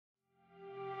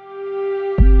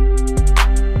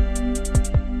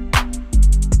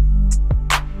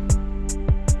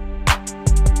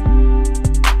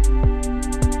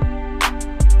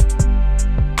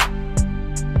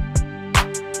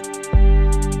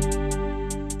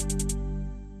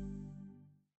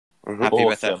Happy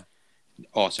with it?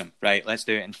 Awesome. Right, let's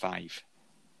do it in 5.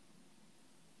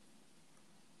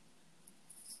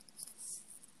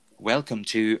 Welcome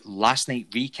to Last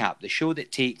Night Recap, the show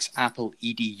that takes Apple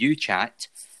EDU chat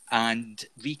and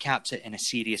recaps it in a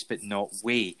serious but not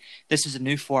way. This is a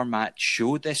new format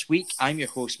show this week. I'm your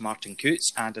host, Martin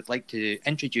Coots, and I'd like to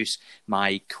introduce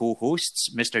my co-hosts,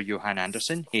 Mr. Johan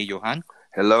Anderson. Hey, Johan.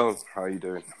 Hello, how are you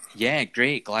doing? Yeah,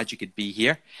 great. Glad you could be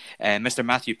here. Mr.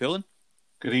 Matthew Pullen.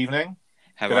 Good evening.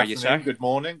 How good are afternoon, you, sir? Good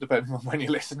morning, depending on when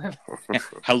you're listening.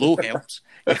 Hello helps.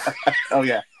 Oh,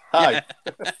 yeah. Hi.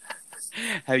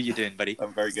 How are you doing, buddy?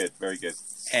 I'm very good, very good.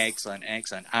 Excellent,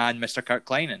 excellent. And Mr. Kurt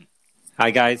Kleinen.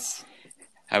 Hi, guys.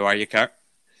 How are you, Kurt?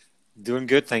 Doing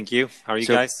good, thank you. How are you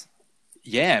guys?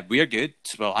 Yeah, we're good.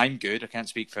 Well, I'm good. I can't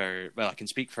speak for... Well, I can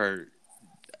speak for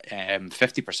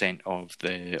 50%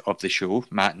 of the show,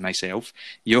 Matt and myself.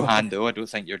 Johan, though, I don't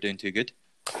think you're doing too good.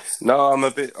 No, I'm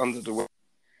a bit under the weather.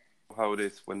 How it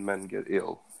is when men get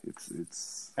ill.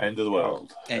 It's end of the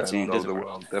world. It's end of the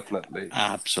world, definitely.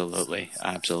 Absolutely.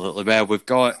 Well, we've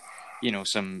got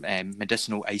some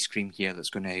medicinal ice cream here that's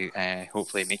going to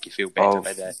hopefully make you feel better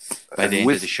by the end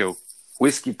of the show.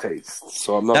 Whiskey taste,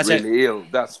 so I'm not really ill.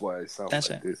 That's why I sound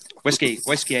like this.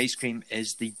 Whiskey ice cream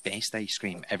is the best ice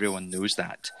cream. Everyone knows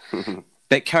that.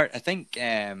 But Kurt, I think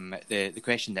the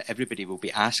question that everybody will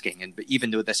be asking, but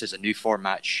even though this is a new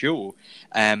format show,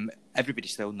 everybody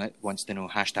still wants to know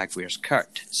 #Where's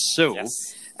Kurt. So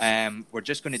Yes. we're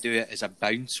just going to do it as a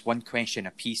bounce, one question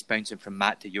a piece, bouncing from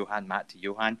Matt to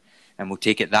Johan, and we'll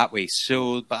take it that way.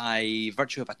 So by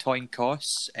virtue of a coin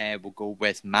toss, we'll go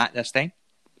with Matt this time.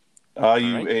 Are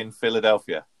you in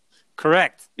Philadelphia?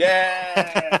 Correct.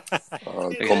 Yeah.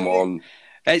 Oh, come on.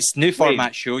 It's new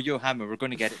format show, Johan, but we're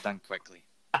going to get it done quickly.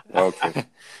 Okay.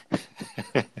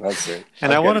 That's it.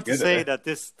 And I wanted to say that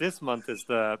this month is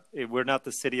we're not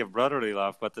the city of brotherly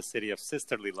love, but the city of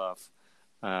sisterly love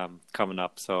coming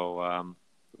up. So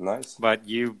nice. But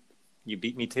you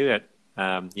beat me to it.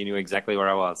 You knew exactly where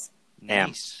I was.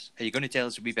 Nice. Are you going to tell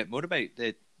us a wee bit more about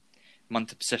the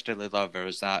month of sisterly love, or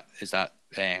is that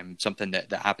something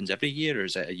that happens every year, or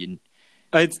is it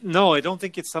No, I don't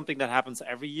think it's something that happens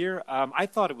every year. I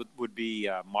thought it would be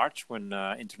March when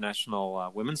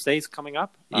International Women's Day is coming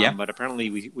up. But apparently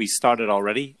we started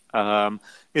already.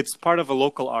 It's part of a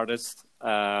local artist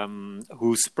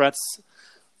who spreads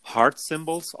heart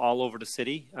symbols all over the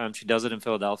city. She does it in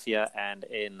Philadelphia and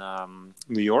in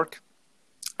New York.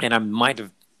 And I might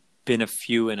have been a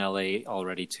few in LA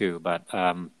already too, but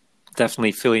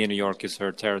definitely Philly and New York is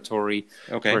her territory,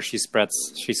 where she spreads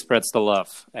the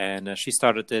love. And she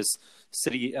started this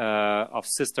City of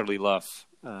Sisterly Love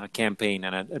campaign,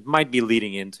 and it might be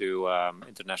leading into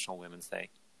International Women's Day.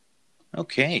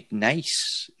 Okay,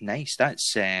 nice.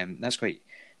 That's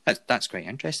quite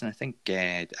interesting. I think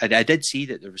I did see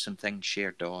that there were some things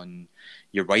shared on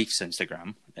your wife's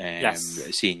Instagram. Yes.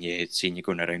 Seeing you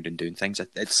going around and doing things.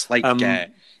 It's like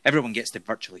everyone gets to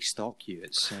virtually stalk you.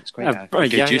 It's quite a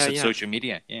good use of social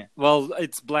media. Yeah. Well,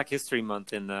 it's Black History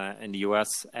Month in the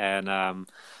US, and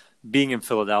being in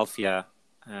Philadelphia,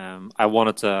 I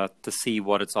wanted to see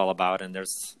what it's all about. And I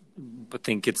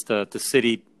think it's the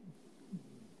city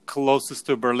closest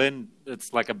to Berlin.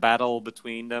 It's like a battle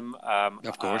between them.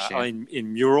 Of course,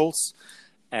 in murals.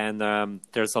 And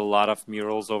there's a lot of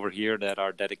murals over here that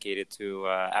are dedicated to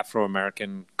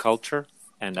Afro-American culture.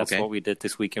 And that's what we did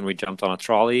this weekend. We jumped on a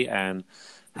trolley and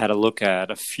had a look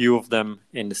at a few of them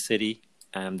in the city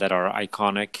that are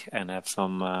iconic and have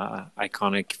some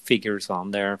iconic figures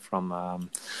on there from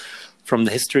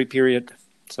the history period.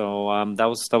 So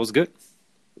that was good.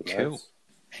 Cool. Nice.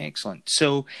 Excellent.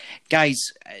 So, guys,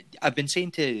 I've been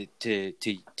saying to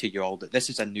you all that this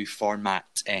is a new format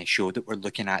show that we're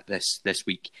looking at this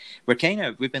week. We've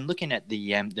been looking at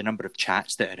the number of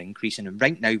chats that are increasing, and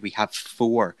right now we have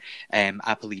 4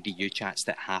 Apple EDU chats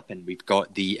that happen. We've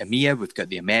got the EMEA, we've got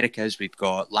the Americas, we've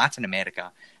got Latin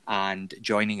America, and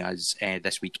joining us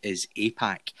this week is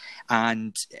APAC.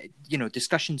 And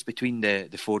discussions between the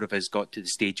 4 of us got to the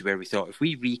stage where we thought if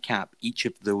we recap each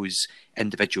of those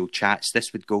individual chats,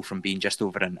 this would go from being just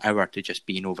over an hour to just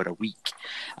being over a week.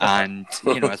 And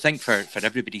I think for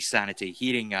everybody's sanity,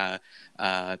 hearing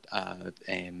someone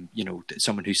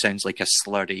who sounds like a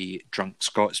slurry drunk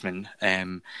Scotsman,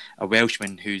 a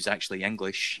Welshman who's actually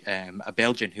English, a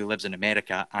Belgian who lives in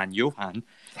America, and Johan,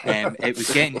 it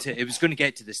was going to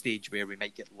get to the stage where we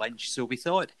might get lynched. So we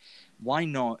thought, why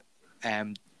not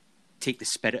take the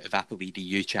spirit of Apple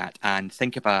EDU chat and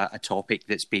think of a topic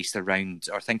that's based around,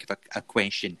 or think of a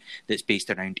question that's based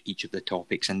around each of the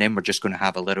topics, and then we're just going to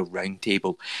have a little round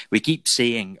table. We keep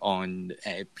saying on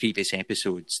previous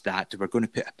episodes that we're going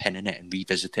to put a pin in it and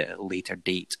revisit it at a later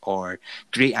date, or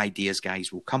great ideas,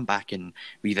 guys, we'll come back and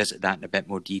revisit that in a bit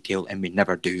more detail, and we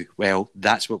never do. Well,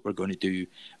 that's what we're going to do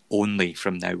only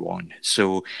from now on.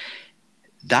 So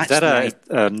that's Is that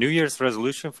a New Year's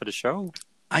resolution for the show?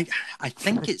 I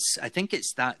think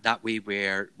it's that way,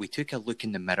 where we took a look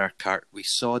in the mirror, Kurt. We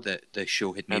saw that the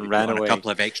show had maybe put on a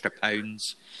couple of extra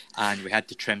pounds, and we had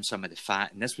to trim some of the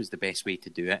fat, and this was the best way to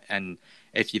do it. And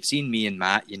if you've seen me and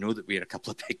Matt, you know that we're a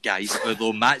couple of big guys.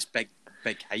 Although Matt's big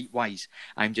height wise,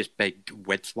 I'm just big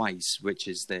width wise, which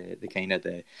is the kind of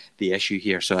the issue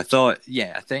here. So I thought,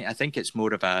 I think it's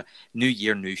more of a new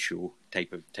year, new show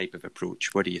type of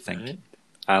approach. What do you think? Right.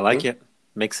 I like it,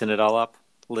 mixing it all up,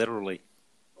 literally.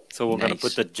 So we're going to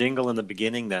put the jingle in the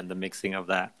beginning, then the mixing of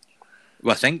that.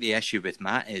 Well, I think the issue with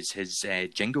Matt is his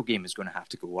jingle game is going to have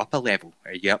to go up a level.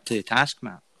 Are you up to the task,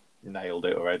 Matt? You nailed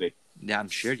it already. Yeah, I'm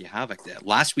sure you have.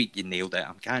 Last week you nailed it.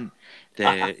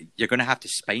 You're going to have to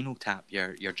Spinal Tap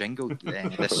your jingle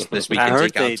this week. I and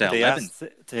heard take they up to 11. asked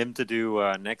him to do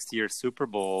next year's Super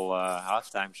Bowl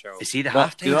halftime show. Is he the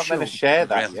halftime show? You're not going to share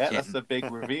that Really yet. kidding. That's the big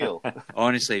reveal.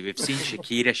 Honestly, we've seen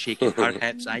Shakira shaking her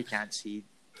hips. I can't see.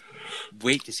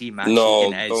 Wait to see Matt No,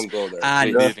 shaking his. don't go there.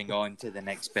 And moving on to the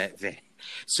next bit there.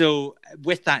 So,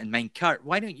 with that in mind, Kurt,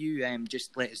 why don't you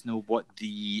just let us know what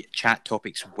the chat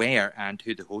topics were and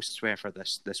who the hosts were for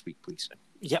this week, please?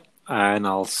 Yep, and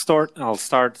I'll start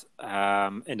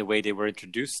in the way they were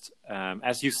introduced.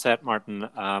 As you said, Martin,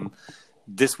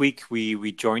 this week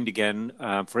we joined again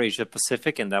for Asia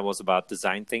Pacific, and that was about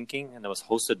design thinking, and that was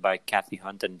hosted by Kathy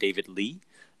Hunt and David Lee.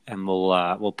 And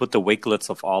we'll put the Wakelets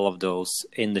of all of those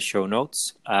in the show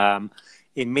notes.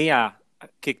 EMEA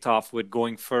kicked off with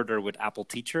going further with Apple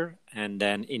Teacher, and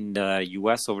then in the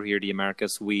US over here, the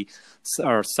Americas, we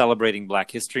are celebrating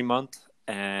Black History Month.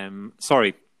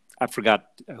 Sorry, I forgot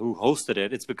who hosted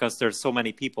it. It's because there's so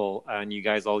many people, and you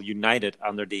guys all united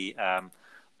under the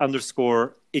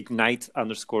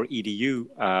 _ignite_edu,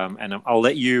 and I'll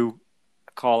let you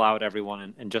call out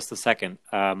everyone in just a second.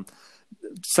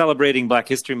 Celebrating Black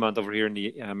History Month over here in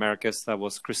the Americas, that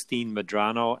was Christine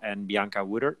Medrano and Bianca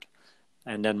Woodard.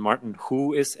 And then Martin,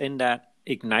 who is in that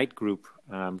Ignite group?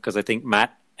 Because I think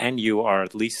Matt and you are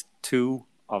at least two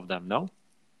of them, no?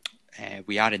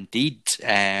 We are indeed.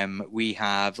 We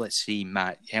have, let's see,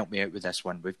 Matt, help me out with this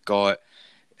one. We've got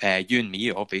you and me,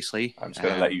 obviously. I'm just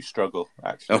going to let you struggle,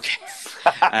 actually. Okay.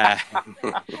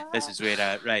 This is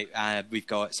where, we've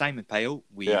got Simon Pyle.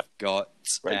 We've got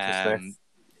Rachel Smith.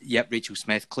 Rachel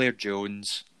Smith, Claire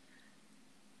Jones,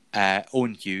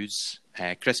 Owen Hughes,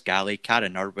 Chris Galley,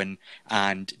 Karen Irwin,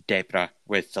 and Deborah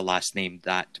with the last name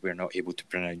that we're not able to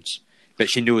pronounce.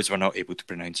 But she knows we're not able to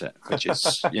pronounce it, which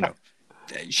is,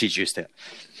 she's used to it.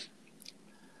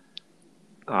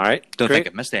 All right. Don't think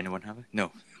I've missed anyone, have I?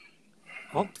 No.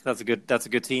 Oh, that's a good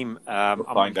team. We'll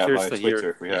find out curious via to hear.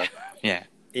 Twitter if we have. Yeah.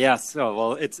 Yeah. So,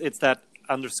 well, it's that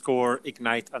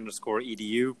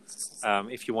 _ignite_edu.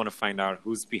 If you want to find out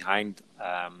who's behind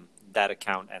that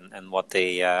account and what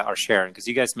they are sharing, because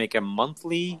you guys make a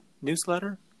monthly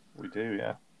newsletter. We do,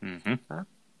 yeah. Mm-hmm.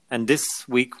 And this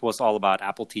week was all about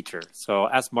Apple Teacher. So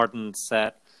as Martin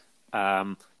said,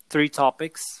 3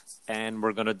 topics, and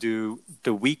we're going to do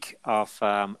the week of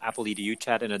Apple EDU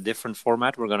chat in a different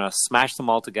format. We're going to smash them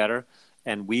all together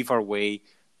and weave our way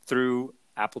through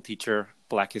Apple Teacher,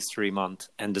 Black History Month,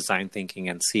 and design thinking,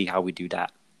 and see how we do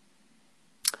that.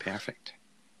 Perfect.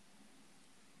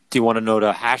 Do you want to know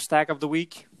the hashtag of the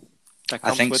week?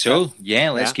 I think so. That?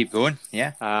 Yeah, let's keep going.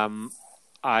 Yeah.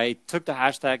 I took the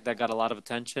hashtag that got a lot of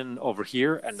attention over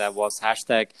here, and that was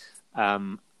hashtag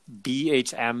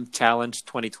BHM Challenge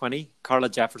 2020. Carla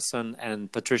Jefferson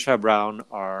and Patricia Brown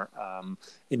are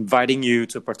inviting you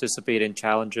to participate in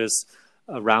challenges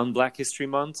around Black History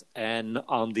Month, and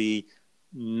on the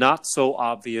not so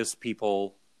obvious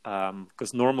people,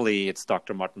 because normally it's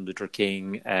Dr. Martin Luther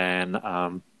King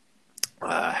and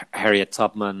Harriet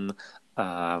Tubman,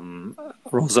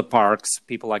 Rosa Parks,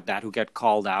 people like that who get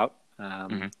called out.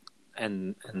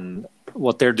 And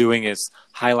what they're doing is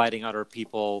highlighting other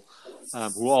people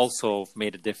who also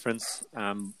made a difference,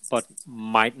 but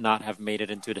might not have made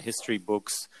it into the history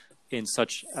books in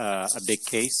such a big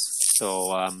case.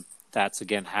 So that's,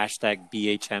 again, hashtag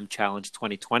BHM Challenge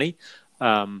 2020.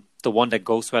 The one that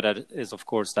goes with it is, of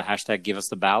course, the hashtag Give Us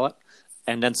the Ballot.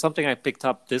 And then something I picked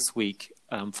up this week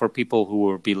for people who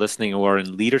will be listening who are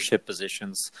in leadership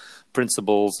positions,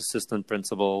 principals, assistant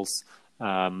principals,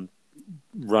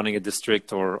 running a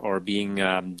district or being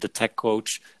the tech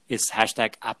coach is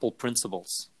hashtag Apple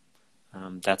Principles.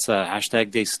 That's a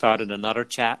hashtag they started another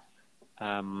chat,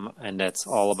 and that's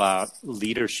all about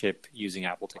leadership using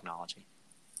Apple technology.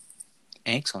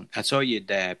 Excellent. I saw you'd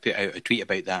put out a tweet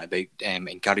about that, about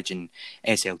encouraging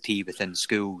SLT within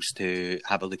schools to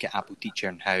have a look at Apple Teacher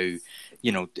and how,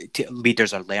 you know,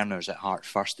 leaders are learners at heart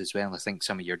first as well. I think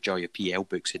some of your Joy of PL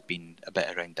books had been a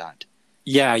bit around that.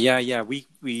 Yeah. We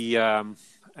and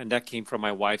that came from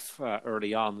my wife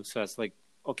early on, who says, like,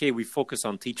 okay, we focus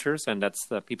on teachers, and that's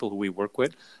the people who we work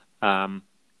with.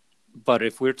 But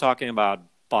if we're talking about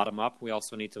bottom up, we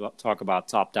also need to talk about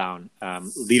top down.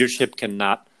 Leadership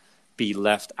cannot be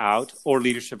left out, or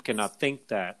leadership cannot think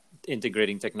that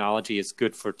integrating technology is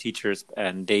good for teachers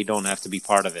and they don't have to be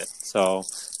part of it. So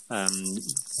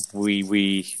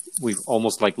we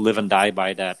almost like live and die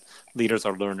by that leaders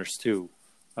are learners too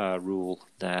rule,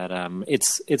 that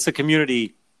it's a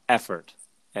community effort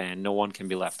and no one can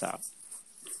be left out.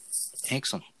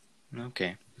 Excellent.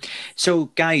 Okay.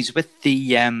 So, guys, with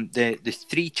the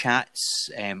three chats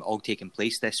all taking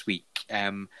place this week,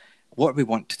 what we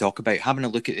want to talk about, having a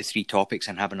look at the three topics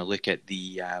and having a look at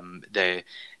they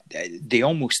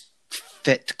almost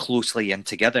fit closely in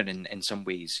together in some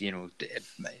ways, you know,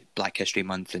 Black History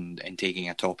Month and taking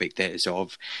a topic that is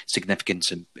of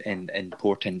significance and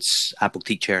importance, Apple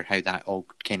Teacher, how that all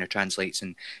kind of translates,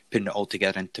 and putting it all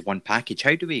together into one package.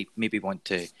 How do we maybe want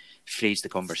to phrase the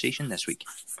conversation this week?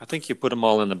 I think you put them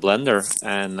all in the blender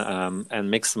and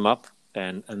mix them up.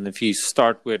 And if you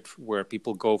start with where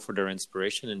people go for their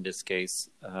inspiration, in this case,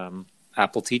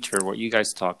 Apple Teacher, what you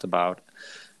guys talked about,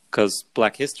 because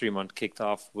Black History Month kicked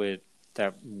off with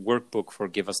that workbook for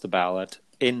Give Us the Ballot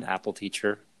in Apple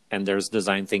Teacher, and there's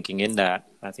design thinking in that.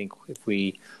 I think if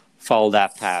we follow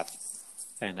that path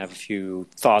and have a few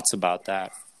thoughts about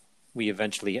that, we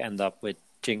eventually end up with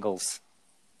jingles.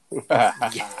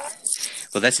 Yeah.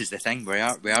 Well, this is the thing. We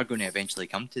are going to eventually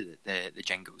come to the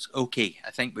jingles. Okay,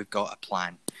 I think we've got a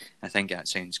plan. I think that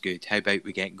sounds good. How about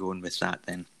we get going with that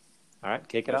then? All right,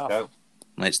 kick it off. Go.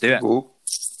 Let's do it. Go.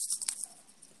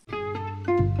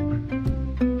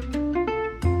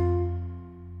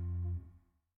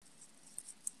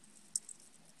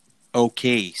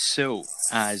 Okay, so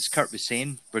as Kurt was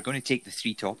saying, we're going to take the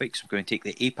three topics. We're going to take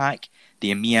the APAC,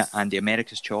 the EMEA, and the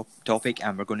Americas topic,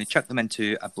 and we're going to chuck them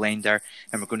into a blender,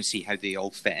 and we're going to see how they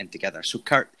all fit in together. So,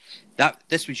 Kurt,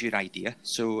 this was your idea.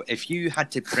 So, if you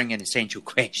had to bring an essential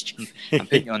question, I'm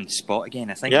putting you on the spot again.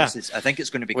 I think it's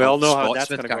going to be called Spots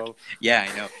with Kurt. Go.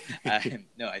 Yeah, I know.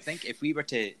 No, I think if we were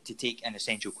to take an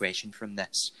essential question from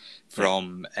this,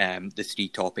 from the three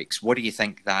topics, what do you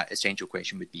think that essential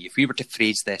question would be? If we were to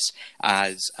phrase this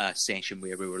as a session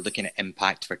where we were looking at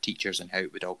impact for teachers and how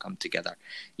it would all come together,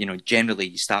 you know, generally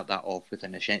you start that off with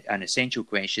an essential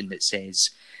question that says,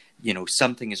 you know,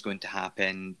 something is going to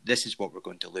happen, this is what we're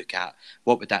going to look at.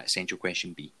 What would that essential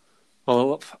question be?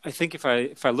 Well, I think if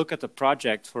I look at the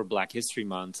project for Black History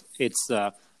Month, it's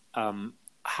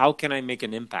how can I make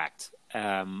an impact?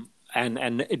 And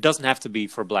it doesn't have to be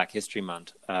for Black History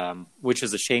Month, which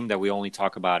is a shame that we only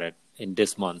talk about it in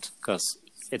this month, because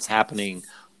it's happening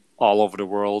all over the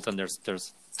world, and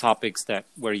there's topics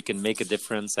where you can make a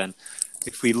difference. And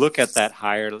if we look at that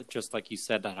higher, just like you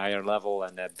said, that higher level,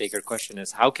 and that bigger question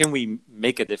is, how can we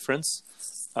make a difference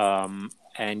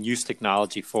and use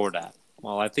technology for that?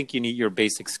 Well, I think you need your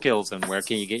basic skills, and where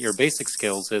can you get your basic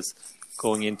skills is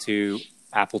going into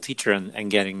Apple Teacher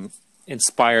and getting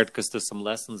inspired, because there's some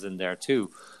lessons in there too.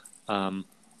 And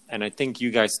I think you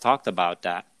guys talked about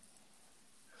that.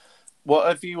 What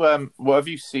have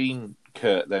you seen,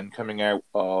 Kurt, then coming out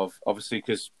of, obviously,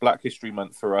 because Black History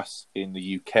Month for us in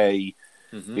the UK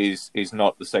is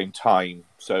not the same time,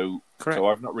 so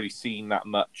I've not really seen that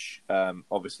much.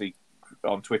 Obviously,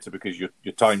 on Twitter, because your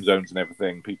time zones and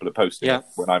everything, people are posting it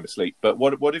when I'm asleep. But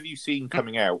what have you seen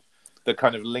coming out that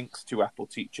kind of links to Apple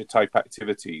Teacher type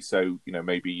activity? So, you know,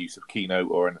 maybe use of Keynote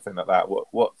or anything like that.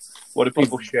 What are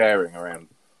people sharing around?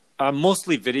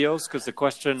 Mostly videos, because the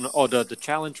question or the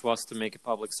challenge was to make a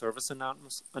public service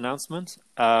announcement.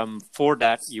 For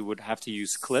that, you would have to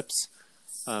use clips.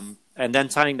 And then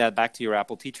tying that back to your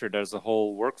Apple Teacher, there's a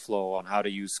whole workflow on how to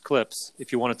use clips.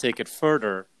 If you want to take it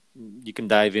further, you can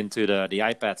dive into the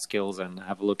iPad skills and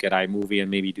have a look at iMovie and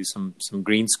maybe do some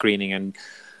green screening and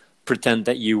pretend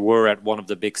that you were at one of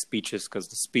the big speeches, because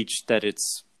the speech that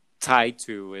it's tied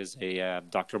to is a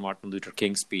Dr. Martin Luther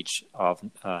King speech of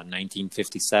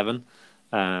 1957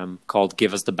 called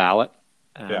Give Us the Ballot.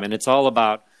 And it's all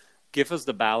about give us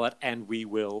the ballot and we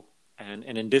will. And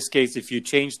in this case, if you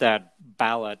change that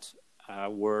ballot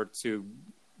word to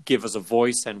give us a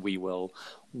voice and we will.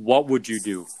 What would you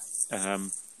do?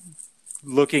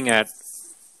 Looking at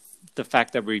the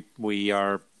fact that we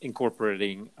are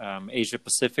incorporating Asia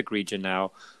Pacific region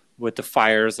now with the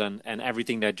fires and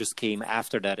everything that just came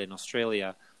after that in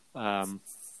Australia,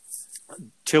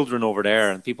 children over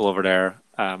there and people over there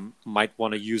might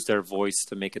want to use their voice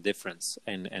to make a difference,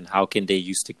 and how can they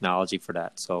use technology for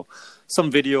that? So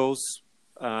some videos,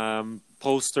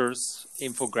 posters,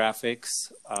 infographics.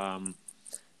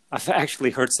 I've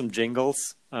actually heard some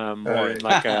jingles, more in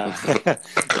like a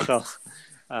so,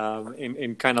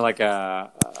 in kind of like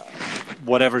a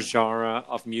whatever genre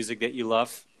of music that you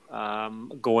love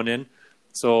going in.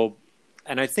 So,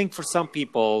 and I think for some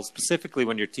people, specifically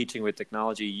when you're teaching with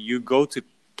technology, you go to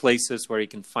places where you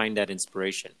can find that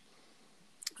inspiration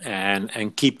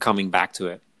and keep coming back to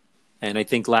it. And I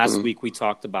think last week we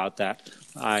talked about that.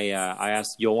 I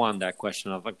asked Johan that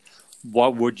question of like,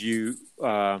 what would you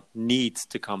need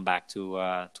to come back to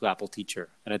Apple Teacher?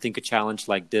 And I think a challenge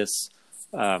like this,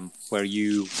 where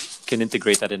you can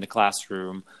integrate that in the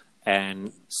classroom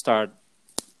and start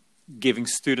giving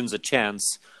students a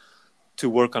chance to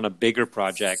work on a bigger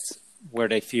project where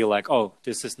they feel like, oh,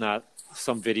 this is not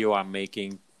some video I'm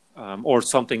making or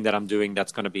something that I'm doing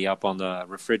that's going to be up on the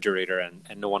refrigerator and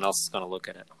no one else is going to look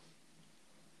at it.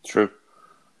 True.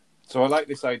 So I like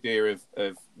this idea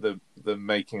of the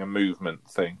making a movement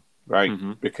thing, right?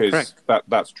 Mm-hmm. Because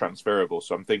that's transferable.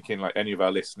 So I'm thinking like any of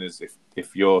our listeners,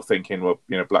 if you're thinking, well,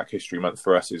 you know, Black History Month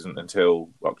for us isn't until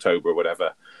October or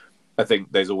whatever, I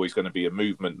think there's always going to be a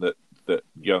movement that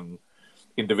young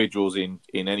individuals in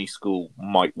any school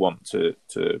might want to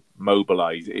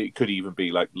mobilize. It could even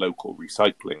be like local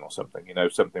recycling or something, you know,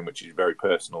 something which is very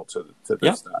personal to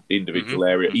this that individual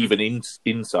area, even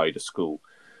inside a school.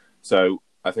 So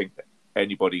I think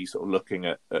anybody sort of looking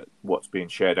at what's being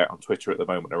shared out on Twitter at the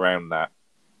moment around that,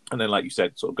 and then like you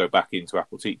said, sort of go back into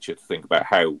Apple Teacher to think about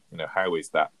how is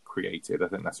that created. I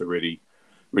think that's a really,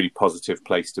 really positive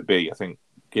place to be. I think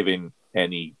giving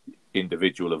any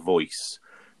individual a voice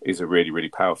is a really, really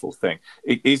powerful thing.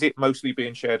 Is it mostly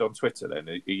being shared on Twitter then?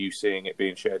 Are you seeing it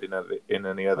being shared in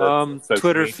any other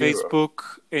Twitter, media,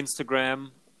 Facebook,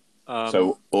 Instagram?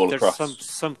 So all across. There's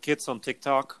some kids on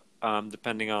TikTok,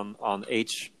 depending on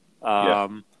age.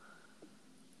 But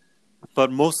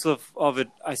most of it,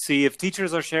 I see if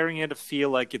teachers are sharing it, I feel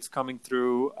like it's coming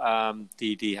through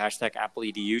the hashtag Apple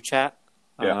EDU chat.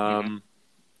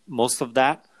 Most of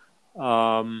that.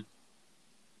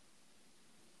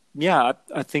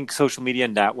 I think social media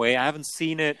in that way. I haven't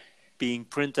seen it being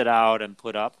printed out and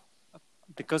put up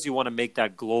because you want to make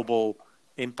that global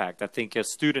impact. I think a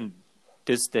student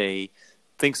this day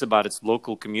thinks about its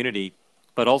local community,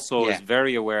 but also is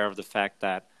very aware of the fact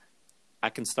that I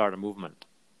can start a movement.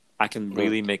 I can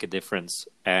really make a difference,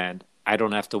 and I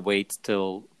don't have to wait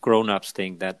till grown-ups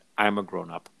think that I'm a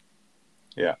grown-up.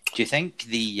 Yeah. Do you think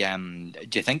the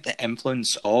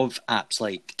influence of apps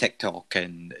like TikTok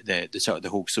and the sort of the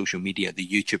whole social media, the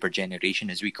YouTuber generation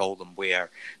as we call them, where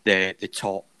the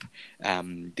top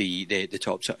the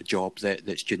top sort of job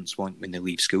that students want when they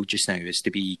leave school just now is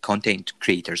to be content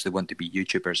creators, they want to be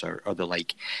YouTubers or the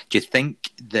like. Do you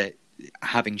think that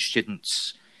having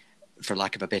students, for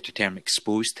lack of a better term,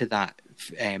 exposed to that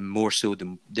more so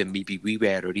than maybe we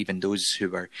were, or even those who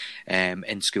were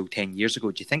in school 10 years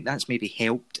ago, do you think that's maybe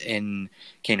helped in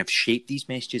kind of shape these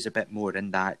messages a bit more,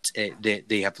 in that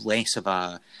they have less of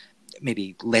a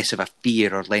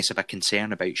fear or less of a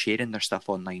concern about sharing their stuff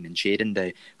online and sharing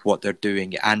what they're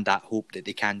doing, and that hope that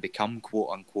they can become quote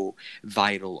unquote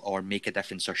viral or make a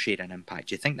difference or share an impact?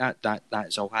 Do you think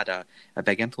that's all had a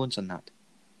big influence on that?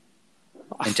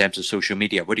 In terms of social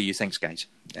media, what do you think, guys?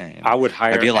 I would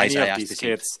hire any of these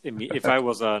kids. If I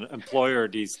was an employer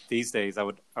these days, I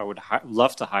would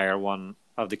love to hire one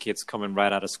of the kids coming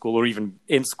right out of school or even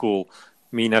in school.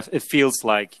 I mean, it feels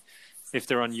like if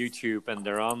they're on YouTube and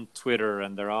they're on Twitter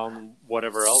and they're on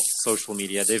whatever else social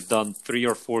media, they've done 3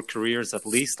 or 4 careers at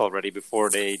least already before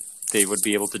they would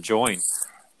be able to join,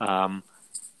 and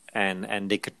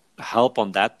they could help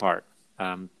on that part.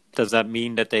 Does that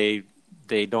mean that they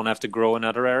don't have to grow in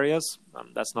other areas?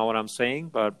 That's not what I'm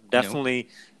saying, but definitely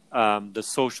the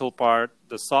social part,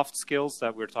 the soft skills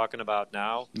that we're talking about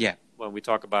now. Yeah. When we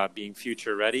talk about being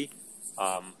future ready,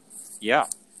 for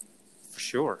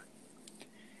sure.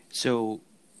 So,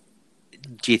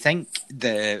 do you think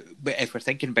if we're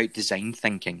thinking about design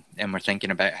thinking and we're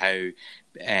thinking about how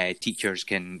teachers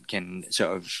can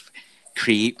sort of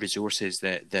create resources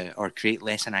that or create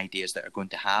lesson ideas that are going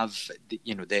to have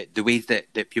the ways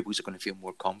that pupils are going to feel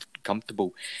more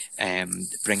comfortable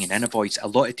bringing in a voice. A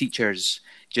lot of teachers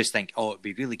just think, oh, it'd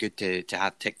be really good to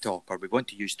have TikTok, or we want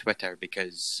to use Twitter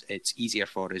because it's easier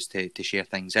for us to share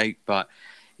things out. But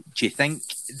do you think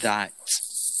that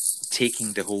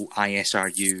taking the whole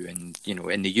ISRU, and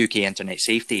in the UK, internet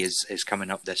safety is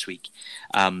coming up this week,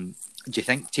 do you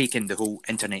think taking the whole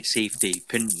internet safety,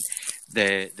 putting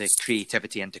the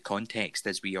creativity into context,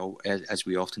 as we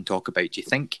often talk about, do you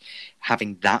think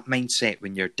having that mindset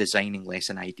when you're designing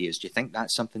lesson ideas, do you think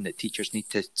that's something that teachers need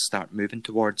to start moving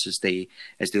towards as they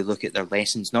look at their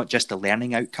lessons, not just the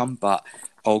learning outcome, but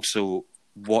also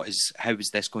how is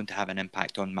this going to have an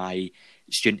impact on my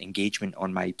student engagement,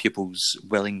 on my pupils'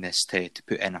 willingness to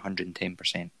put in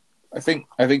 110%? I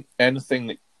think anything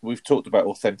that we've talked about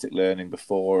authentic learning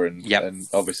before, and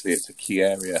obviously it's a key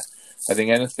area. I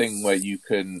think anything where you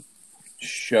can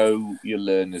show your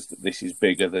learners that this is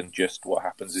bigger than just what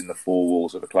happens in the four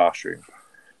walls of a classroom,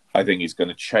 I think is going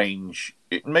to change.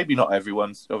 Maybe not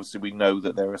everyone's. Obviously, we know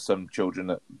that there are some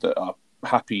children that are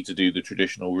happy to do the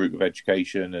traditional route of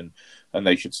education, and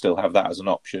they should still have that as an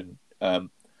option.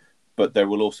 But there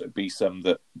will also be some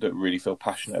that really feel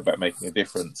passionate about making a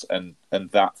difference, and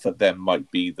that for them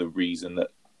might be the reason that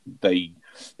they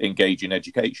engage in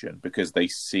education, because they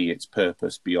see its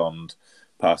purpose beyond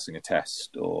passing a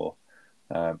test. Or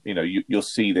you'll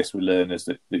see this with learners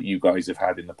that you guys have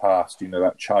had in the past.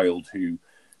 That child who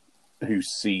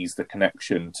sees the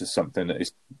connection to something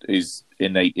that is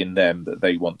innate in them that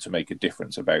they want to make a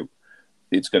difference about.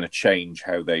 It's going to change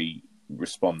how they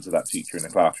respond to that teacher in the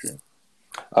classroom.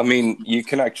 I mean, you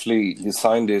can actually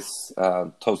design this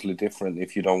totally different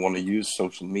if you don't want to use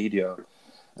social media.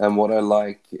 And what I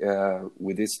like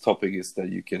with this topic is that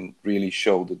you can really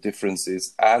show the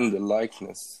differences and the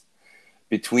likeness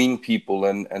between people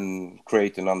and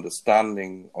create an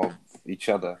understanding of each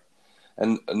other.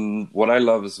 And what I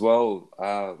love as well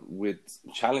with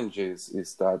challenges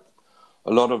is that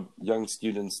a lot of young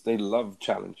students, they love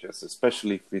challenges,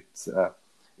 especially if it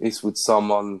is with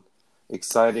someone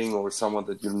exciting or someone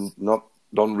that you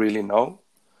don't really know.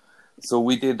 So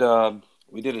we did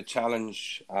a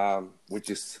challenge which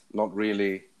is not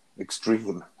really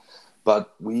extreme,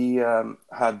 but we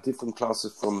had different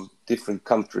classes from different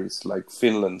countries like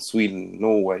Finland, Sweden,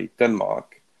 Norway,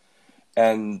 Denmark,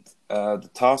 and the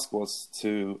task was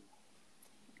to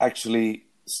actually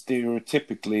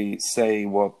stereotypically say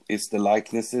what is the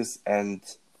likenesses and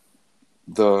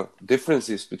the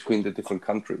differences between the different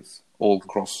countries, all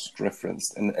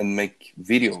cross-referenced, and make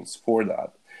videos for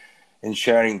that, and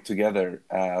sharing together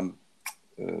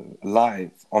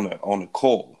live on a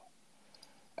call.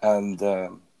 And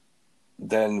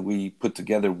then we put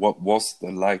together what was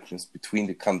the likeness between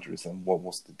the countries and what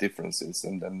was the differences,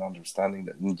 and then understanding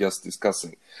that and just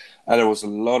discussing. And there was a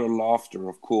lot of laughter,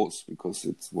 of course, because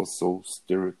it was so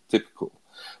stereotypical.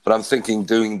 But I'm thinking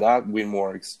doing that with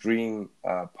more extreme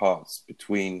parts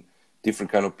between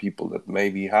different kind of people that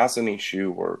maybe has an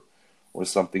issue or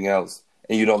something else.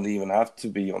 And you don't even have to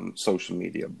be on social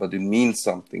media, but it means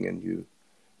something, and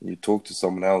you talk to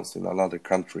someone else in another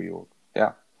country, or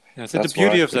so the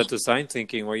beauty of that design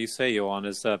thinking, where you say, Johan,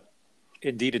 is that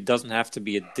indeed it doesn't have to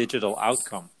be a digital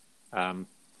outcome.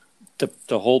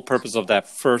 The whole purpose of that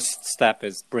first step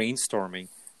is brainstorming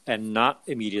and not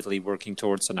immediately working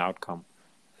towards an outcome.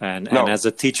 And as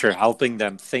a teacher, helping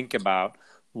them think about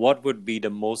what would be the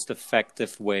most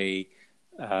effective way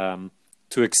to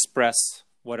express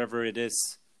whatever it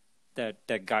is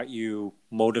that got you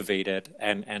motivated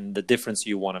and the difference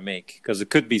you want to make. Because it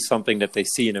could be something that they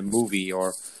see in a movie,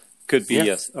 or could be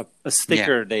a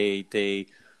sticker they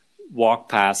walk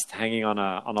past hanging on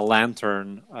a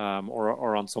lantern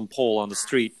or on some pole on the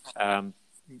street,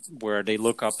 where they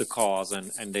look up the cause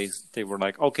and they were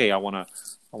like, okay, I want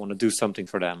to do something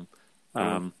for them.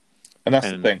 And that's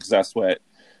the thing, because that's where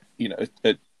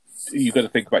you've got to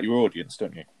think about your audience,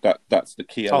 don't you? That's the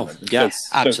key element. Yes,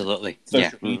 absolutely.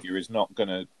 Social media is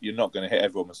you're not gonna hit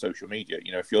everyone with social media.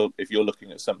 If you're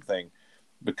looking at something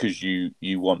because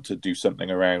you want to do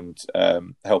something around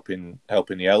helping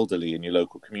the elderly in your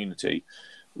local community,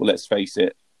 well, let's face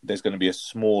it, there's going to be a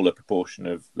smaller proportion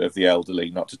of the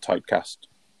elderly, not to typecast,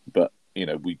 but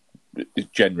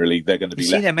generally they're going to be. You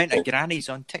see the amount of grannies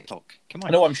on TikTok? Come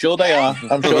on. No, I'm sure they are.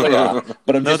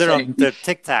 But I'm just saying, they're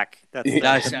Tic Tac.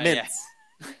 That's mints.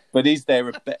 But is there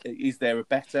a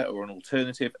better or an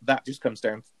alternative? That just comes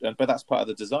down, but that's part of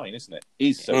the design, isn't it?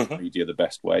 Is social media the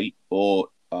best way, or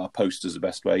are posters the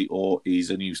best way, or is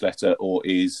a newsletter, or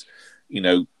is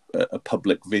a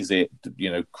public visit?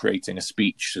 Creating a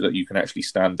speech so that you can actually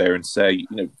stand there and say,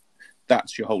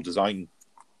 that's your whole design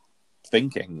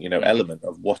thinking, element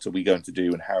of what are we going to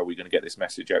do and how are we going to get this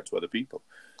message out to other people.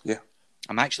 Yeah.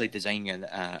 I'm actually designing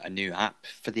a new app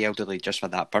for the elderly just for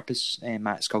that purpose,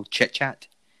 Matt. It's called Chit Chat.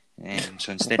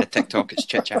 So instead of TikTok, it's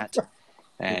Chit Chat.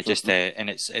 And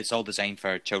it's all designed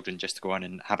for children just to go on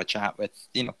and have a chat with,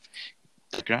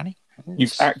 the granny.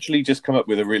 You've actually just come up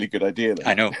with a really good idea there.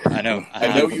 I know. I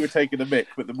know you were taking a mick,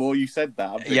 but the more you said that,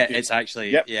 I'm thinking, it's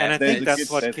actually And I think that's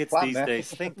what kids these days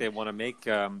think. They want to make.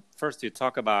 First, you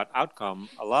talk about outcome.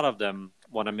 A lot of them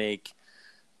want to make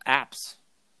apps.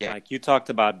 Yeah. Like you talked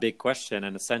about big question,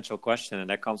 an essential question, and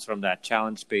that comes from that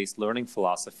challenge-based learning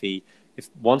philosophy. If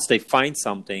once they find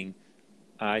something,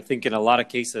 I think in a lot of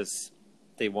cases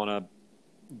they want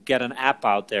to get an app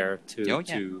out there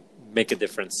to make a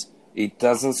difference. It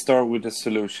doesn't start with a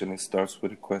solution; it starts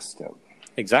with a question.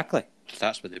 Exactly.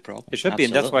 That's what the problem. It should be,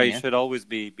 and that's why you should always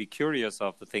be curious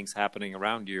of the things happening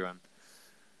around you, and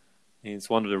it's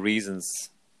one of the reasons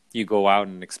you go out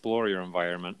and explore your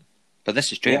environment. But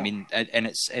this is true. Yeah. I mean, and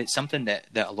it's something that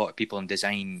a lot of people in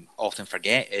design often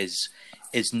forget is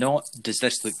not, does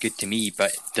this look good to me,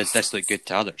 but does this look good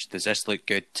to others? Does this look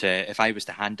good to, if I was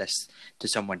to hand this to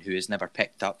someone who has never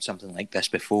picked up something like this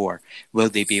before, will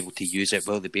they be able to use it?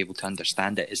 Will they be able to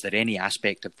understand it? Is there any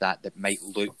aspect of that might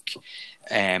look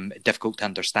difficult to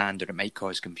understand, or it might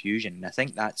cause confusion? And I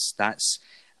think that's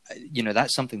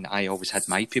something that I always had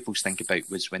my pupils think about,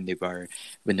 was when they were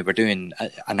doing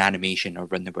an animation, or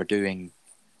when they were doing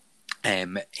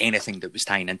anything that was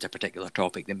tying into a particular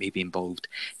topic that maybe involved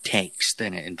text,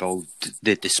 and it involved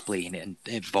the display, and it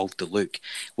involved the look,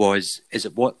 is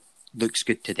it what looks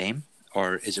good to them,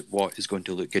 or is it what is going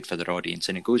to look good for their audience?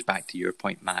 And it goes back to your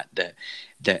point, Matt,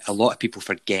 that a lot of people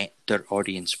forget their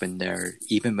audience when they're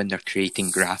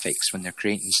creating graphics, when they're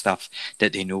creating stuff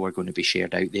that they know are going to be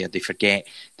shared out there. They forget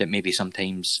that maybe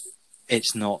sometimes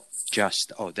it's not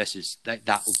just, this is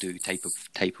that'll do type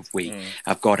of way.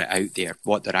 I've got it out there.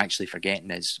 What they're actually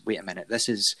forgetting is, wait a minute, this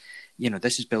is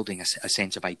building a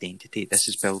sense of identity. This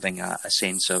is building a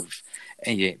sense of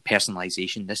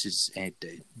personalization. This is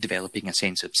developing a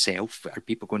sense of self. Are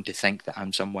people going to think that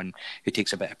I'm someone who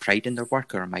takes a bit of pride in their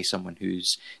work, or am I someone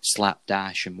who's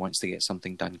slapdash and wants to get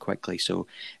something done quickly? So,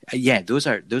 those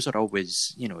are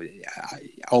always,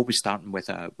 always starting with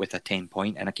a 10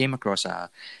 point. And I came across a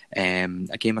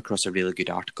really good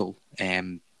article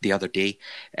the other day.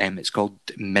 It's called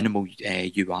Minimal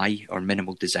UI, or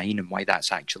Minimal Design, and why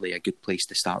that's actually a good place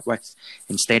to start with,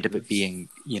 instead of it being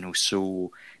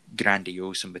so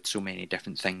grandiose and with so many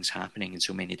different things happening in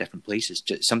so many different places.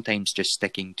 Sometimes just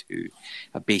sticking to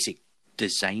a basic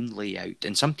design layout.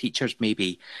 And some teachers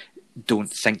maybe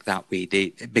don't think that way,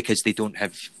 because they don't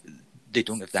have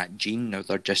that gene, or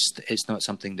it's not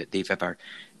something that they've ever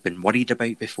been worried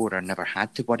about before, or never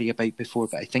had to worry about before.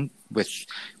 But I think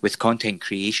with content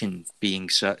creation being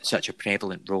such a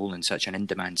prevalent role and such an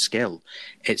in-demand skill,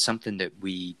 it's something that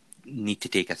we need to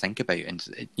take a think about. And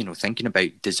thinking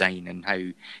about design and how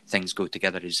things go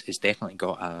together is definitely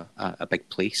got a big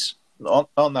place.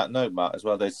 On that note, Matt, as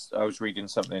well, I was reading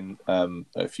something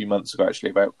a few months ago actually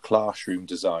about classroom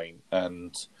design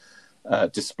and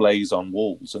displays on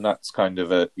walls, and that's kind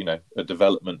of a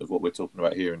development of what we're talking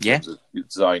about here in terms of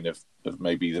design of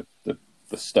maybe the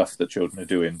stuff that children are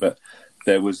doing. But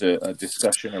there was a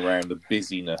discussion around the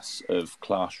busyness of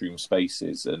classroom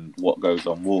spaces and what goes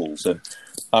on walls. And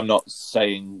I'm not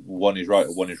saying one is right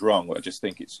or one is wrong, but I just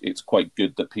think it's quite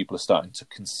good that people are starting to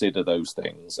consider those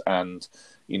things. And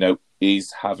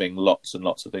is having lots and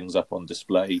lots of things up on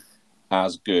display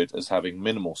as good as having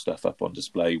minimal stuff up on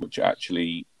display, which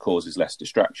actually causes less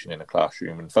distraction in a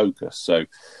classroom and focus? So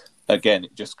again,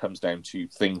 it just comes down to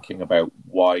thinking about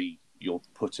why you're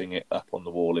putting it up on the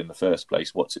wall in the first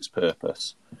place. What's its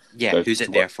purpose? Yeah, so who's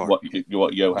it there for? What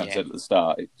Johan said at the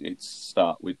start, it's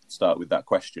start with that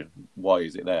question. Why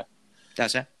is it there?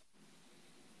 That's it.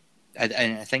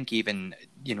 And I think even,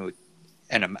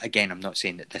 and I'm not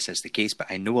saying that this is the case,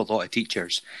 but I know a lot of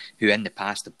teachers who in the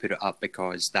past have put it up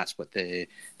because that's what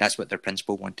their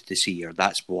principal wanted to see, or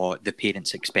that's what the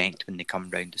parents expect when they come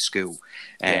round to school.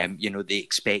 They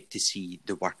expect to see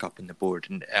the work up on the board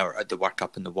or the work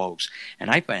up on the walls.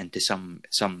 And I went into some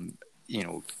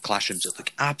classrooms that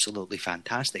look absolutely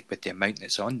fantastic with the amount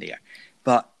that's on there,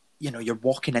 but you're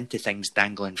walking into things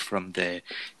dangling from the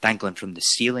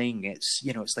ceiling. It's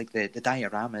it's like the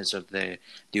dioramas of the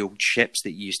old ships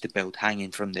that you used to build hanging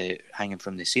from the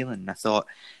ceiling. And I thought,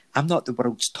 I'm not the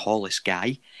world's tallest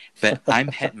guy, but I'm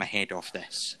hitting my head off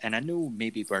this. And I know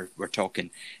maybe we're talking,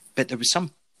 but there was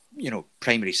some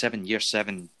primary 7, year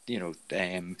 7,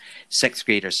 sixth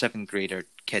grader, seventh grader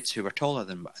kids who are taller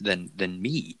than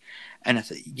me. And I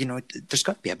there's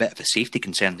got to be a bit of a safety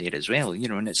concern there as well,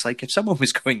 and it's like if someone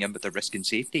was going in with the risk and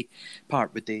safety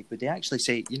part, would they actually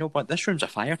say, you know what, this room's a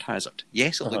fire hazard?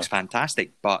 Yes, it looks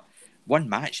fantastic, but one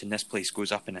match and this place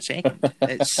goes up in a second.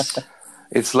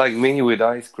 It's like me with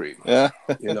ice cream. Yeah.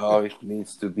 It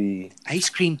needs to be... Ice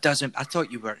cream doesn't... I thought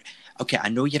you were... Okay, I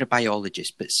know you're a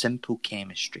biologist, but simple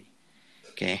chemistry.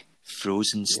 Okay?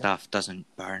 Frozen stuff doesn't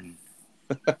burn.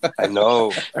 I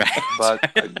know, right.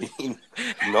 But I mean,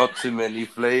 not too many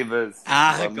flavors.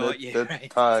 I got you.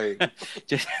 Right. Time.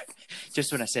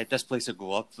 Just when I said this place will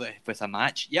go up with a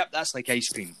match, yep, that's like ice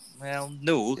cream. Well,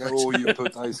 no. Oh, you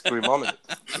put ice cream on it.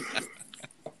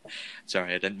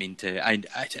 Sorry, I didn't mean to. I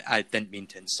didn't mean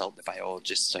to insult the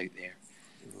biologists out there.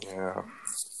 Yeah.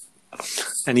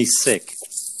 And he's sick.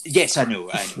 Yes, I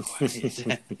know.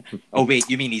 Oh wait,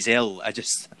 you mean he's ill?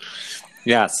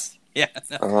 Yes. Yeah.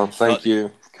 Thank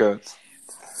you, Kurt.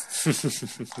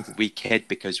 We kid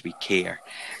because we care.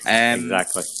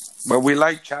 Exactly. But we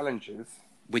like challenges.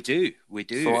 We do.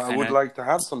 So I would like to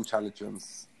have some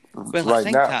challenges. Well,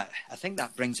 right now. I think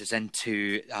that brings us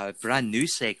into a brand new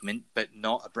segment, but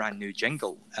not a brand new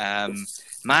jingle.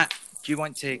 Matt, do you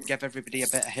want to give everybody a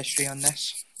bit of history on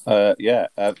this? Yeah.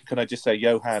 Can I just say,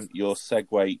 Johan, your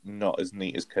segue not as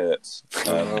neat as Kurt's.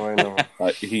 I know.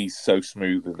 He's so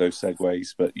smooth with those segues,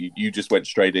 but you just went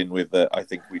straight in with I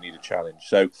think we need a challenge.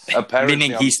 So apparently,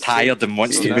 meaning he's tired and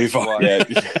wants to move on. Yeah.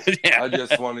 I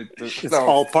just wanted to. It's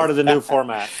all part of the new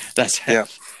format. That's it. Yeah.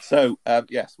 So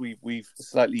yes, we've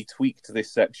slightly tweaked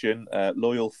this section.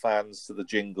 Loyal fans to the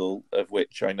jingle, of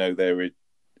which I know there is.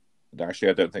 Actually,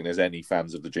 I don't think there's any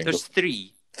fans of the jingle. There's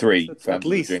three fans at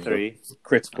least of the jingle. 3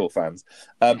 critical fans.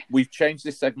 We've changed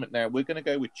this segment now. We're going to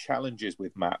go with challenges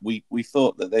with Matt. We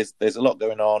thought that there's a lot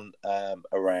going on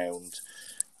around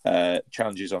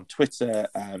challenges on Twitter,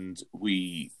 and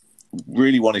we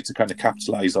really wanted to kind of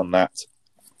capitalize on that.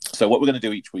 So what we're going to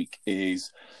do each week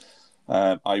is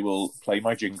I will play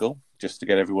my jingle just to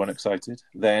get everyone excited.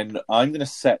 Then I'm going to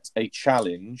set a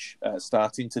challenge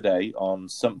starting today on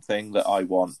something that I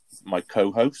want my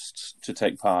co-hosts to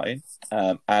take part in,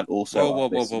 and also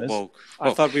whoa.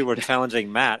 I thought we were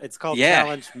challenging Matt. It's called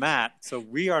Challenge Matt. So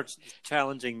we are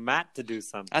challenging Matt to do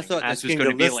something. I thought this was going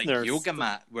to be like Yoga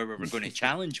Matt, where we were going to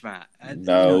challenge Matt.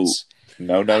 No.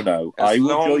 I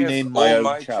will join in my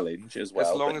own challenge as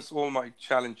well. As long as all my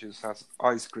challenges has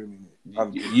ice cream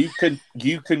in it.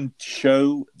 You can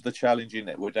show the challenge in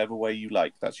it whatever way you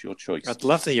like. That's your choice. I'd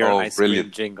love to hear an ice cream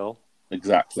jingle.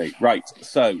 Exactly. Right.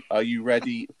 So, are you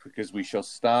ready? Because we shall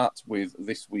start with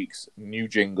this week's new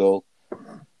jingle.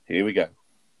 Here we go.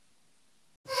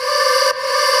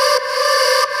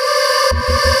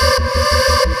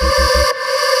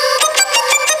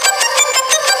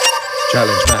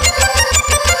 Challenge Matt.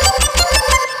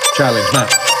 Challenge Matt.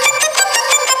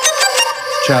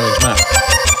 Challenge Matt.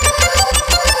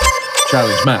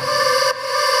 Challenge Matt.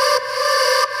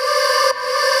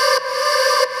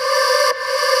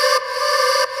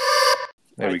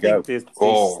 There we go.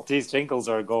 These jingles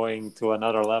are going to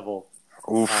another level.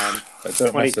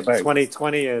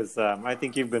 2020 is. I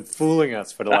think you've been fooling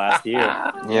us for the last year.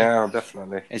 Yeah,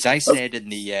 definitely. As I said in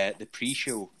the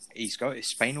pre-show, he's got his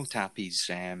Spinal Tap. He's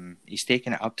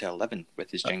taken it up to 11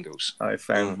 with his jingles. I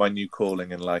found my new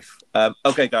calling in life.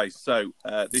 Okay, guys. So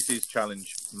this is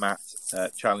Challenge Matt.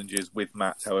 Challenges with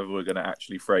Matt. However, we're going to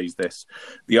actually phrase this.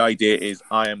 The idea is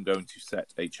I am going to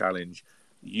set a challenge.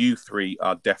 You three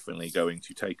are definitely going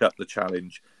to take up the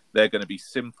challenge. They're going to be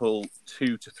simple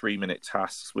 2 to 3 minute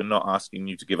tasks. We're not asking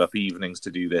you to give up evenings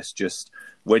to do this. Just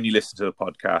when you listen to the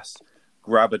podcast,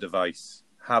 grab a device,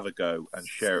 have a go, and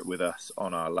share it with us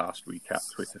on our Last Recap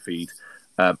Twitter feed.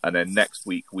 And then next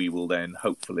week, we will then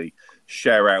hopefully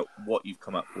share out what you've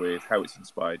come up with, how it's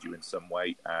inspired you in some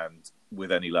way, and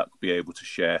with any luck, be able to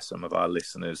share some of our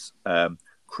listeners'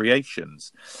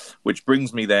 creations. Which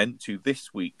brings me then to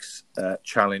this week's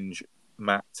Challenge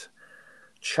Matt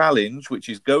challenge, which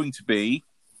is going to be,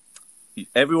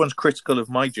 everyone's critical of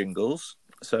my jingles,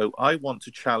 so I want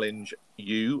to challenge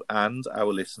you and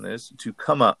our listeners to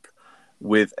come up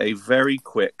with a very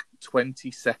quick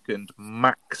 20-second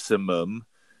maximum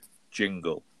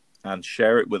jingle and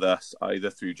share it with us, either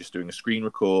through just doing a screen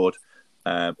record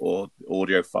or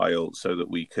audio file, so that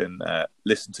we can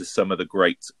listen to some of the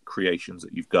great creations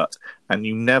that you've got. And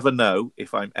you never know,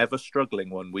 if I'm ever struggling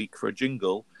one week for a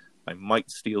jingle, I might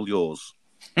steal yours.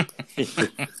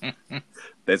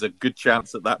 There's a good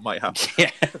chance that might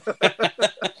happen.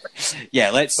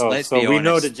 Yeah, let's be honest. We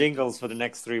know the jingles for the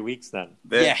next 3 weeks then.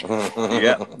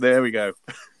 Yeah, there we go.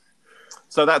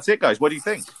 So that's it, guys. What do you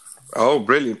think? Oh,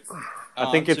 brilliant! I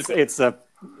think it's a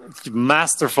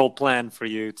masterful plan for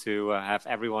you to have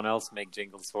everyone else make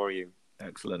jingles for you.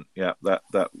 Excellent. Yeah,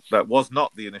 that was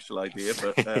not the initial idea,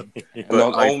 but,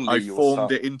 Not I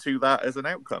formed it into that as an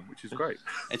outcome, which is great.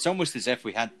 It's almost as if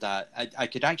we had that. I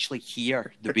could actually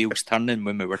hear the wheels turning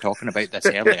when we were talking about this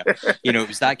earlier. It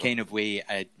was that kind of way.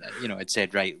 I'd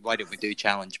said, right, why don't we do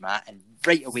Challenge Matt? And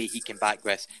right away he came back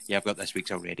with, yeah, I've got this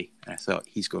week's already. And I thought,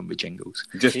 he's going with jingles.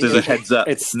 Just as a heads up.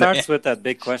 It starts with that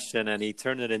big question, and he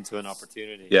turned it into an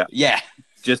opportunity. Yeah.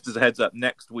 Just as a heads up,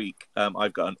 next week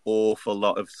I've got an awful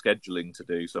lot of scheduling to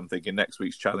do. So I'm thinking next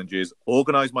week's challenge is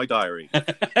organise my diary.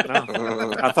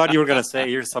 I thought you were going to say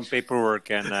here's some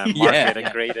paperwork and mark it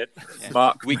and grade it.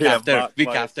 Yeah. Week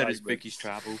after his bookies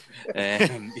travel.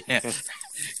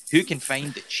 Who can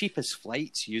find the cheapest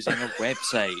flights using a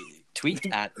website? Tweet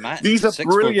at Matt. These are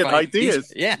brilliant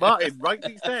ideas. Yeah. Martin, write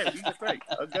these down. These are great.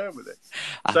 I'm going with it.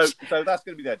 So that's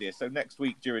going to be the idea. So next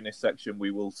week during this section,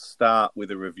 we will start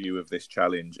with a review of this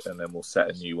challenge, and then we'll set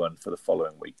a new one for the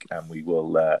following week, and we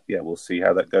will, we'll see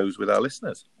how that goes with our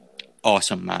listeners.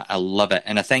 Awesome, Matt. I love it,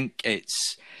 and I think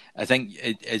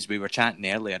as we were chatting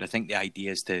earlier, I think the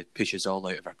idea is to push us all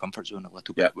out of our comfort zone a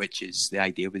little bit, which is the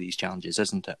idea with these challenges,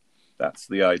 isn't it? That's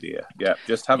the idea. Yeah,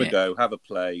 just have a go, have a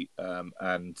play,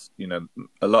 and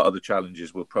a lot of the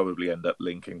challenges will probably end up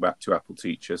linking back to Apple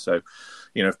Teacher. So,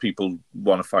 if people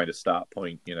want to find a start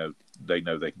point, they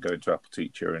know they can go into Apple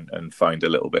Teacher and find a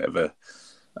little bit of a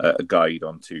guide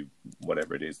onto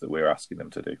whatever it is that we're asking them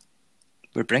to do.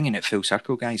 We're bringing it full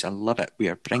circle, guys. I love it. We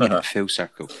are bringing it full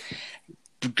circle.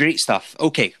 Great stuff.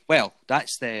 Okay, well,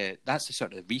 that's the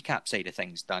sort of recap side of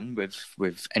things done.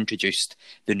 We've introduced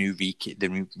the new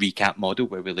recap model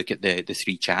where we look at the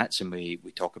three chats and we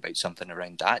talk about something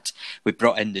around that. We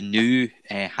brought in the new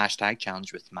hashtag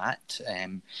challenge with Matt.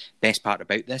 Best part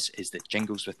about this is that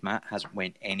Jingles with Matt hasn't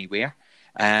went anywhere.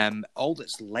 All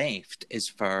that's left is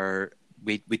for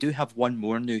we do have one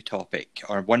more new topic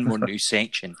or one more new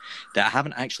section that I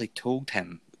haven't actually told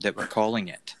him that we're calling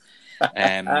it.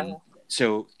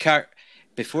 So, Kurt,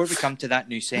 before we come to that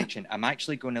new section, I'm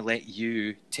actually going to let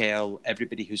you tell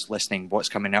everybody who's listening what's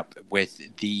coming up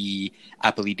with the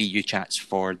Apple EDU chats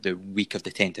for the week of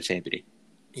the 10th of February.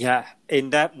 Yeah,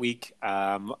 in that week,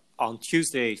 on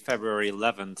Tuesday, February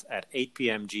 11th at 8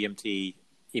 p.m. GMT,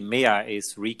 EMEA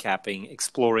is recapping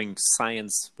Exploring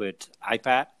Science with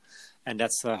iPad, and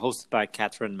that's hosted by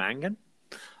Catherine Mangan.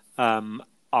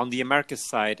 On the Americas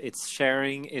side, it's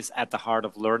Sharing is at the Heart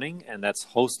of Learning, and that's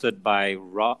hosted by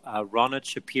Ronit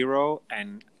Shapiro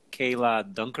and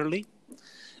Kayla Dunkerley.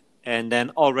 And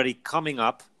then already coming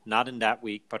up, not in that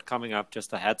week, but coming up,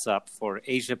 just a heads up, for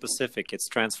Asia Pacific, it's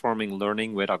Transforming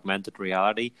Learning with Augmented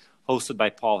Reality, hosted by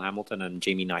Paul Hamilton and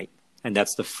Jamie Knight. And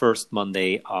that's the first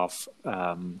Monday of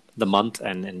the month,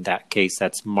 and in that case,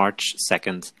 that's March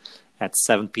 2nd at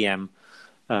 7 p.m.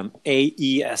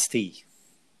 AEST.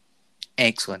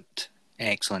 Excellent.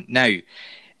 Now,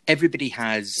 everybody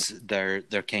has their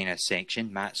kind of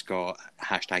section. Matt's got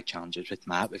hashtag challenges with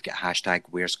Matt. We've got hashtag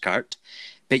where's Kurt.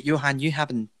 But Johan, you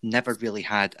haven't never really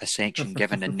had a section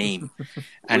given a name,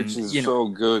 and which is so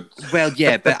good. Well,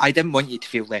 yeah, but I didn't want you to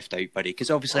feel left out, buddy,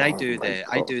 because obviously I do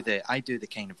the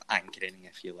kind of anchoring,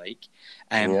 if you like.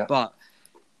 But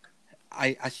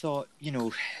I thought,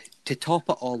 to top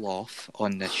it all off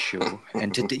on this show,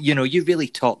 and you really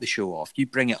top the show off. You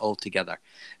bring it all together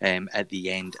at the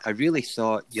end. I really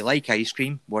thought, you like ice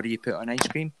cream. What do you put on ice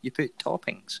cream? You put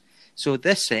toppings. So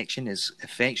this section is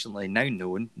affectionately now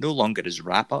known, no longer as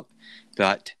wrap up,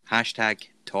 but hashtag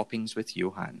toppings with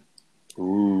Johan.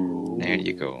 Ooh. There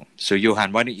you go. So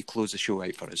Johan, why don't you close the show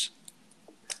out for us?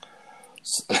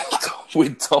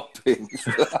 With toppings.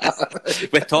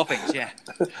 With toppings, yeah.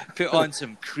 Put on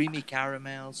some creamy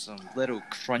caramel, some little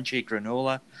crunchy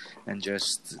granola, and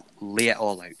just lay it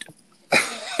all out.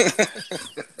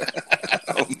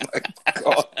 Oh my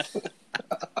God.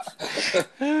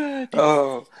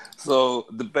 Oh, so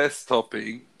the best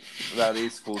topping that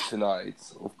is for tonight,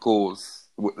 of course,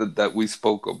 that we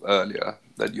spoke of earlier,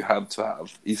 that you have to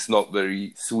have, is not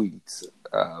very sweet.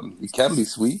 It can be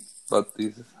sweet, but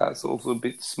it has also a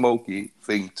bit smoky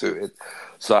thing to it.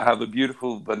 So I have a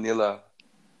beautiful vanilla,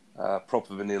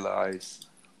 proper vanilla ice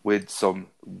with some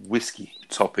whiskey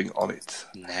topping on it.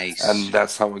 Nice. And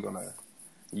that's how we're gonna.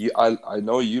 I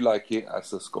know you like it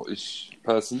as a Scottish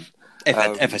person. If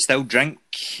I still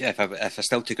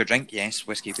took a drink, yes,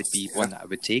 whiskey would be one that I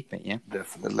would take. But yeah,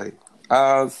 definitely.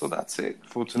 So that's it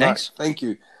for tonight. Nice. Thank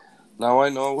you. Now I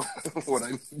know what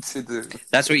I need to do.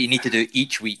 That's what you need to do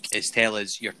each week, is tell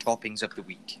us your toppings of the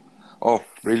week. Oh,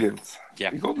 brilliant.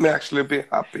 Yeah. You got me actually a bit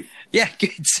happy. Yeah,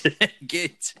 good.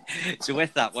 Good. So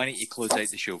with that, why don't you close out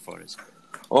the show for us?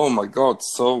 Oh my God.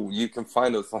 So you can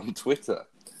find us on Twitter.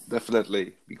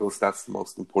 Definitely, because that's the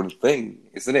most important thing,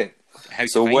 isn't it? How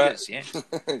to find us, yeah.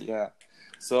 Yeah.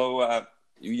 So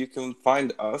you can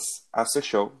find us as a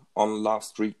show on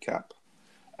Last Recap.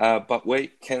 But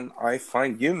wait, can I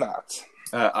find you, Matt?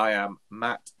 I am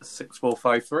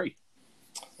Matt6453.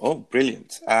 Oh,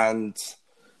 brilliant. And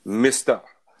Mr.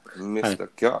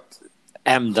 Gut.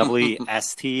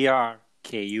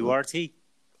 MWSTRKURT.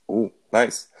 Oh,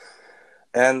 nice.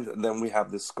 And then we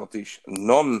have the Scottish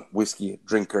non-whiskey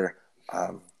drinker.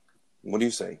 What do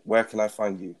you say? Where can I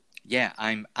find you? Yeah,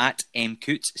 I'm at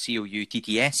mcoots,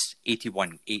 COUTTS,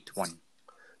 8181.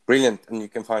 Brilliant. And you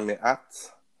can find me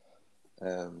at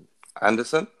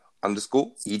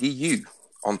Anderson_EDU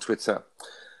on Twitter.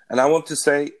 And I want to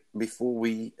say, before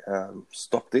we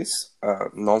stop this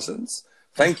nonsense,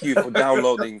 thank you for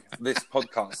downloading this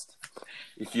podcast.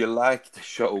 If you like the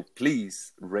show,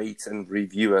 please rate and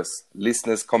review us.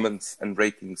 Listeners' comments and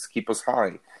ratings keep us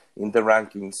high in the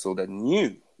rankings so that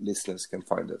new listeners can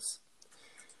find us.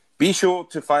 Be sure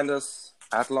to find us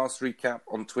at Last Recap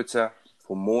on Twitter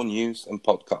for more news and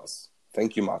podcasts.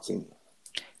 Thank you, Martin.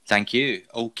 Thank you.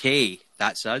 Okay,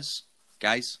 that's us.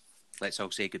 Guys, let's all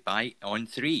say goodbye on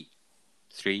 3.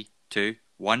 3, 2,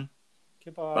 1.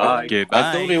 Goodbye. Bye.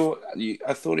 Goodbye.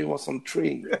 I thought it was on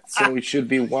 3, so it should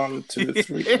be 1, 2,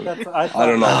 3. I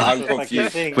don't know. I'm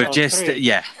confused. We're just,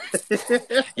 yeah.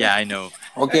 Yeah, I know.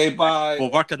 Okay, bye.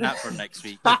 We'll work on that for next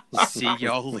week. See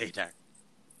you all later.